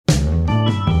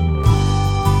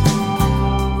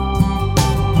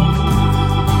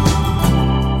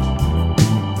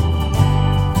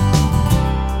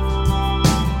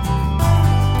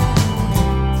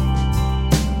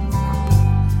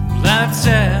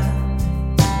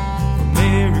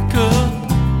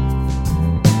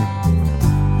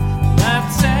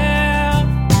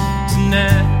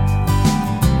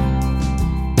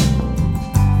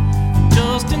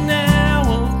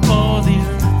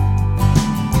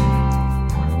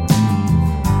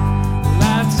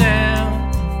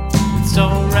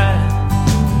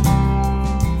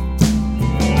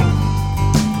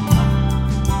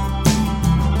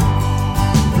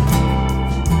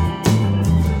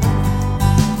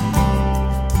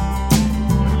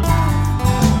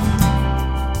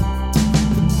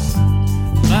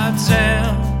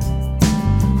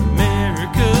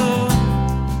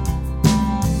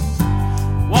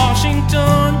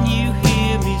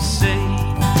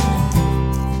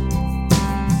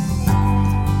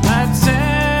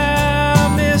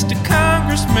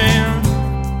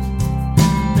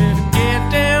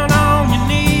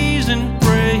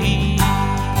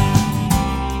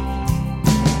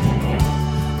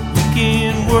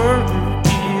work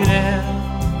it out.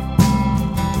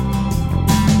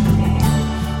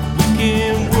 We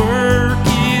can work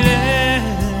it out.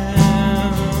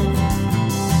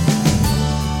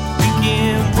 We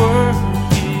can work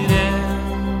it out.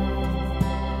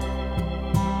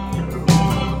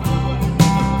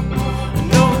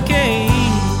 No, we can't.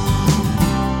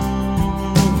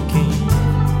 No, we can't.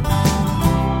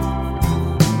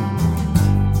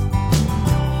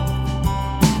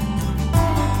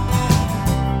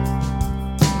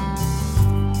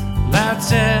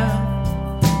 Lights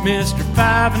out, Mr.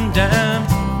 Five and Dime.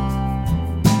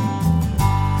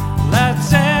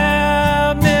 Lights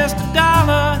out, Mr.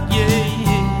 Dollar, yeah,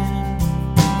 yeah.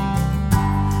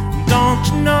 Don't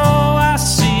you know I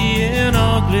see an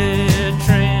ugly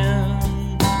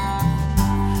trend?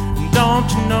 Don't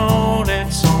you know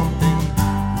that's something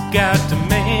we got to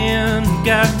mend,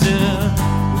 got to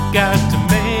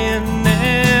mend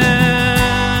now.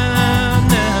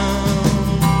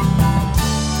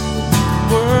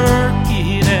 Work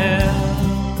it out.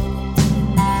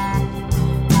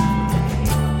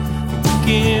 We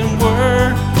can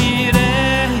work it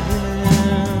out.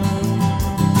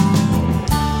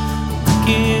 We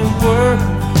can work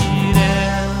it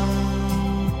out.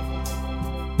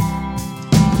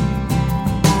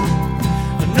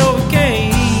 No, we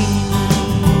can't.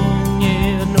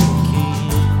 Yeah, no, we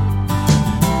can't.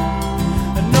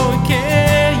 No, we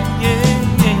can't. Yeah,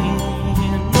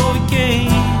 no, we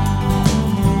can't.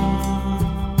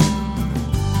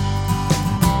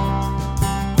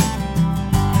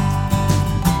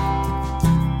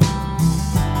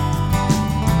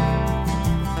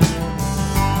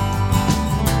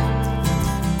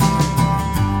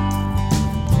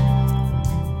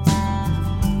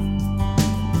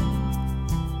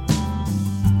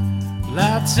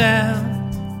 Lights out,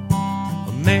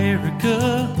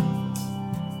 America.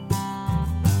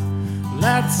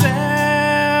 Lights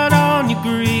out on your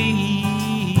greed.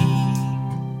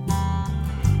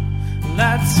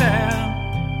 Lights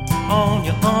out on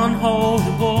your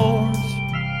unholy wars.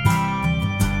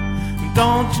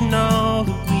 Don't you know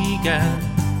that we got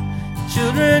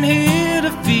children here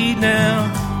to feed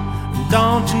now?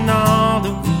 Don't you know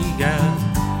that we got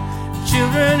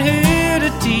children here to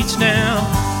teach now?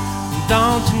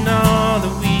 Don't you know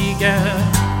that we got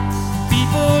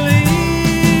people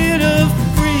here to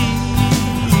free?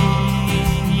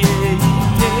 Yeah, yeah.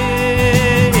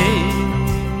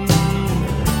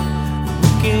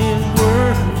 We can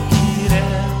work it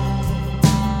out.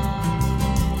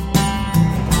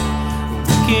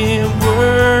 We can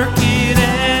work it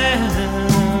out.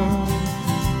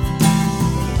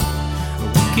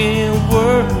 We can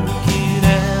work it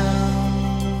out.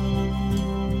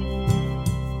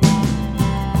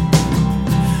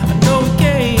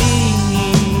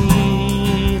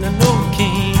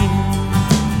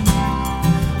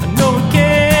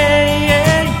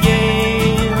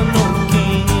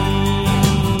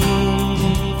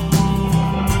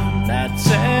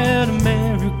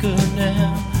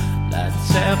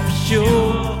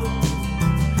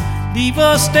 Leave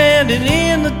us standing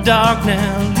in the dark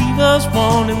now, leave us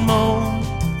wanting more.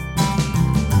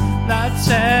 Lights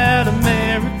out,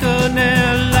 America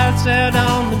now, lights out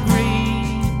on the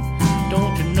green.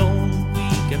 Don't you know we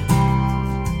got,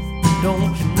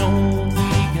 don't you know we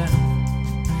got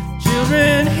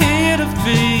children here to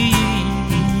feed,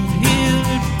 here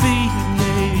to feed,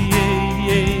 yeah,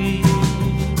 yeah,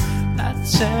 yeah.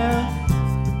 Lights out,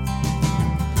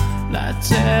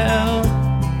 lights out.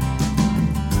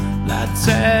 Lights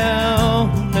out,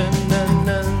 na na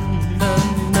na na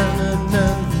na na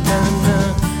na na.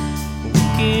 We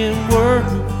can work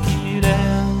it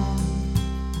out.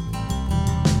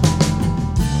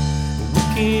 We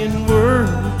can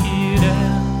work it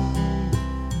out.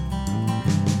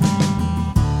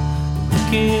 We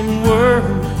can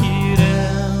work it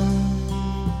out.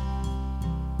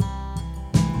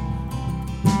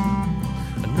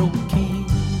 I know we can.